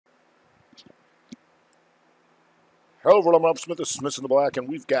Hello everyone, I'm Rob Smith, this is Smith in the Black, and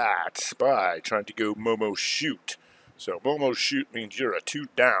we've got Spy trying to go Momo Shoot. So Momo Shoot means you're a 2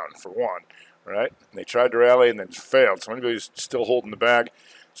 down for 1, right? And they tried to rally and then failed. So anybody's still holding the bag,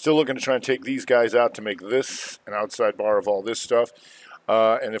 still looking to try and take these guys out to make this an outside bar of all this stuff.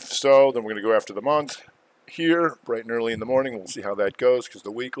 And if so, then we're going to go after the month here, bright and early in the morning. We'll see how that goes, because the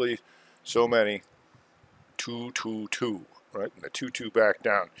weekly, so many, 2, 2, 2, right? And the 2, 2 back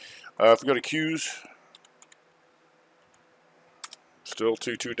down. If we go to Q's, still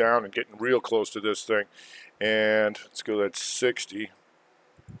 2, 2 down and getting real close to this thing. And let's go at 60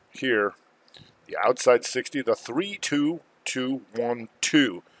 here. The outside 60, the 3, 2, 2, 1,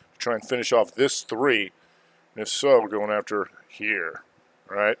 2. Try and finish off this 3. And if so, we're going after here.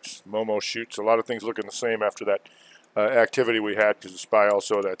 All right, Momo shoots. A lot of things looking the same after that activity we had, because the SPY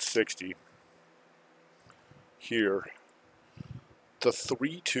also at that 60 here. The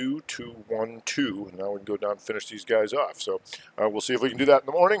 3, 2, 2, 1, 2. And now we can go down and finish these guys off. So we'll see if we can do that in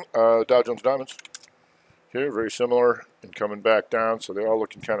the morning. Dow Jones Diamonds here, very similar and coming back down. So they're all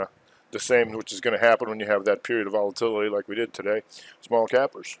looking kind of the same, which is going to happen when you have that period of volatility like we did today. Small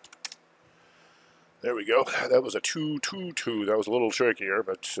cappers. There we go. That was a 2, 2, 2. That was a little trickier,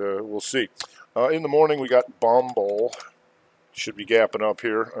 but we'll see. In the morning, we got Bumble. Should be gapping up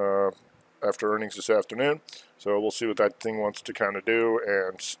here after earnings this afternoon. So we'll see what that thing wants to kind of do.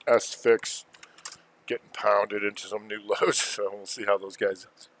 And SFIX getting pounded into some new lows. So we'll see how those guys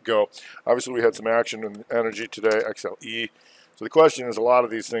go. Obviously, we had some action in energy today, XLE. So the question is, a lot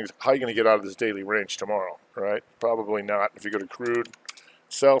of these things, how are you going to get out of this daily range tomorrow, right? Probably not. If you go to crude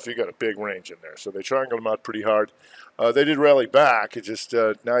itself, you got a big range in there. So they triangled them out pretty hard. They did rally back. It just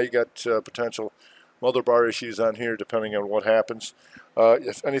now you got potential mother bar issues on here depending on what happens.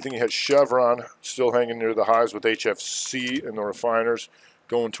 If anything, you had Chevron still hanging near the highs with HFC and the refiners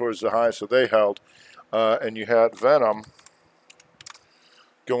going towards the highs, so they held. And you had Venom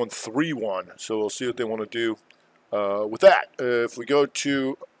going 3-1, so we'll see what they want to do with that. If we go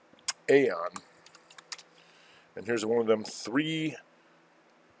to Aon, and here's one of them 3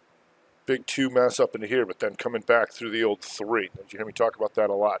 big 2 mess up into here, but then coming back through the old 3. You hear me talk about that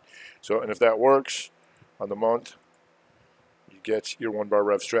a lot. So, and if that works on the month, you get your 1 bar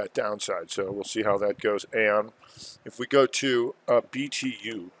rev strat downside. So we'll see how that goes. And if we go to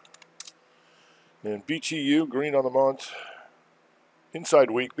BTU, and BTU green on the month,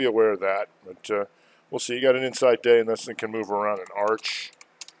 inside week, be aware of that. But we'll see. You got an inside day, and this thing can move around an arch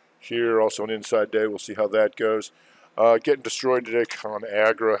here. Also an inside day. We'll see how that goes. Getting destroyed today,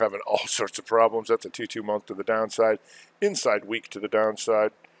 ConAgra having all sorts of problems. That's a 2-2 month to the downside, inside week to the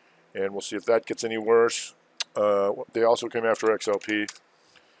downside, and we'll see if that gets any worse. They also came after XLP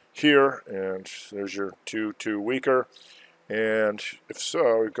here, and there's your 2-2 weaker, and if so,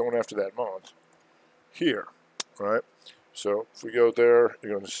 we're going after that month here, right? So if we go there,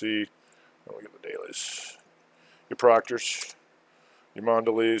 you're going to see, we get the dailies, your Proctors, your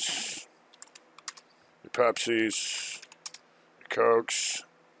Mondelez, your Pepsis, your Cokes,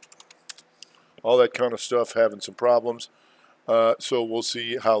 all that kind of stuff having some problems. So we'll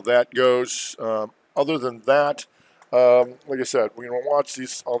see how that goes. Other than that, like I said, we're going to watch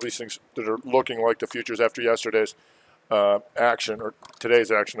all these things that are looking like the futures after yesterday's action, or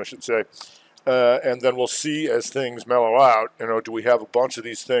today's action, I should say. And then we'll see as things mellow out, do we have a bunch of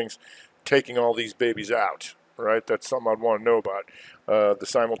these things taking all these babies out, right? That's something I'd want to know about, the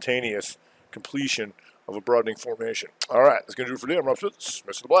simultaneous completion of a broadening formation. All right, that's going to do it for today. I'm Rob Smith,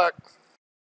 Smith in the Black.